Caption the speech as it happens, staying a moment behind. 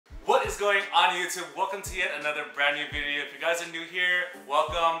What is going on YouTube? Welcome to yet another brand new video. If you guys are new here,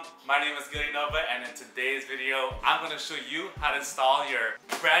 welcome. My name is Gillynova, and in today's video, I'm going to show you how to install your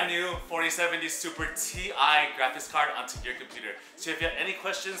brand new 4070 Super Ti graphics card onto your computer. So if you have any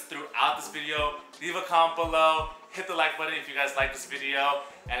questions throughout this video, leave a comment below, hit the like button if you guys like this video,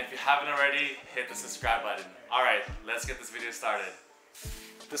 and if you haven't already, hit the subscribe button. Alright, let's get this video started.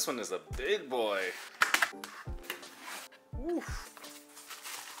 This one is a big boy. Oof.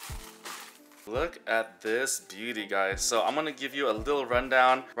 Look at this beauty, guys. So I'm gonna give you a little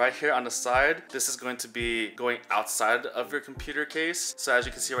rundown right here on the side. This is going to be going outside of your computer case. So as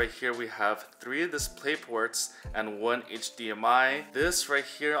you can see right here, we have 3 display ports and 1 HDMI. This right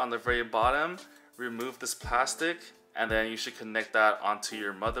here on the very bottom, remove this plastic and then you should connect that onto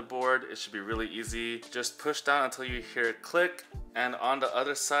your motherboard. It should be really easy. Just push down until you hear it click. And on the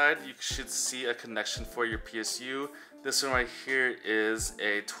other side, you should see a connection for your PSU. This one right here is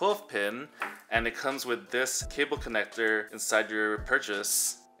a 12 pin and it comes with this cable connector inside your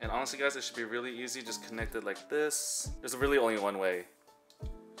purchase. And honestly guys, it should be really easy. Just connect it like this. There's really only one way.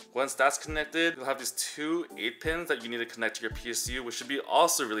 Once that's connected, you'll have these 2 8 pins that you need to connect to your PSU, which should be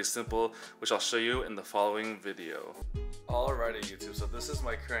also really simple, which I'll show you in the following video. Alrighty YouTube, so this is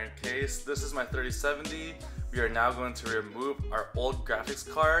my current case. This is my 3070. We are now going to remove our old graphics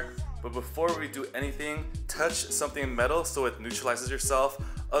card. But before we do anything, touch something metal so it neutralizes yourself.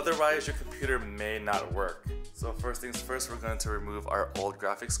 Otherwise, your computer may not work. So first things first, we're going to remove our old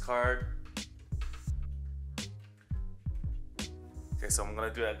graphics card. Okay, so I'm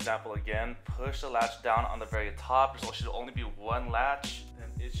gonna do an example again. Push the latch down on the very top. There should only be 1 latch,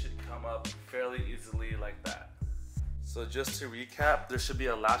 and it should come up fairly easily like that. So just to recap, there should be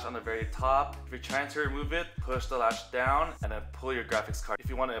a latch on the very top. If you're trying to remove it, push the latch down and then pull your graphics card. If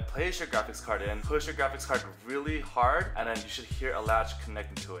you want to place your graphics card in, push your graphics card really hard and then you should hear a latch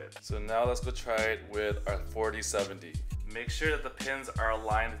connecting to it. So now let's go try it with our 4070. Make sure that the pins are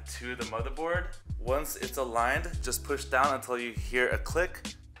aligned to the motherboard. Once it's aligned, just push down until you hear a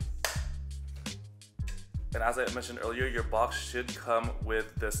click. And as I mentioned earlier, your box should come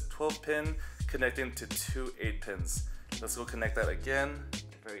with this 12 pin connecting to 2 8 pins. Let's go connect that again.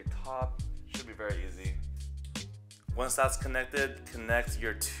 Very top, should be very easy. Once that's connected, connect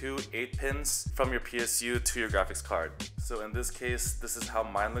your 2 8 pins from your PSU to your graphics card. So in this case, this is how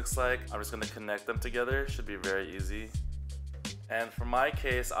mine looks like. I'm just gonna connect them together, should be very easy. And for my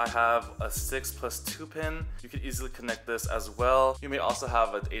case, I have a 6+2 pin. You can easily connect this as well. You may also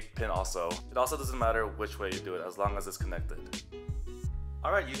have an 8 pin also. It also doesn't matter which way you do it, as long as it's connected.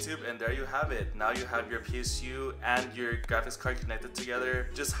 Alright YouTube, and there you have it. Now you have your PSU and your graphics card connected together.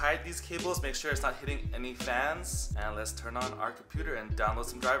 Just hide these cables, make sure it's not hitting any fans, and let's turn on our computer and download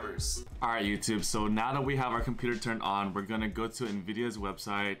some drivers. Alright YouTube, so now that we have our computer turned on, we're gonna go to NVIDIA's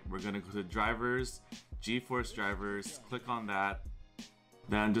website. We're gonna go to drivers, GeForce drivers, click on that.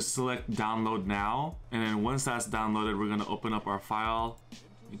 Then just select download now. And then once that's downloaded, we're gonna open up our file.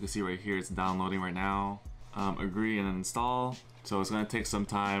 You can see right here, it's downloading right now. Agree and install. So it's gonna take some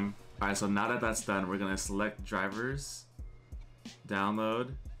time. All right, so now that that's done, we're gonna select drivers,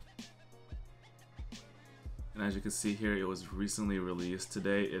 download. And as you can see here, it was recently released.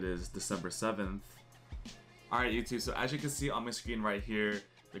 Today, it is December 7th. All right, YouTube, so as you can see on my screen right here,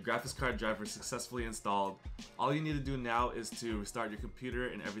 the graphics card driver is successfully installed. All you need to do now is to restart your computer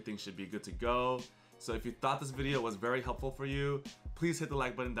and everything should be good to go. So if you thought this video was very helpful for you, please hit the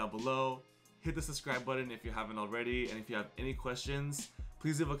like button down below. Hit the subscribe button if you haven't already, and if you have any questions,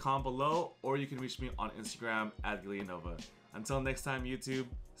 please leave a comment below, or you can reach me on Instagram @Gillynova. Until next time YouTube,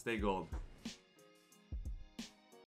 stay gold.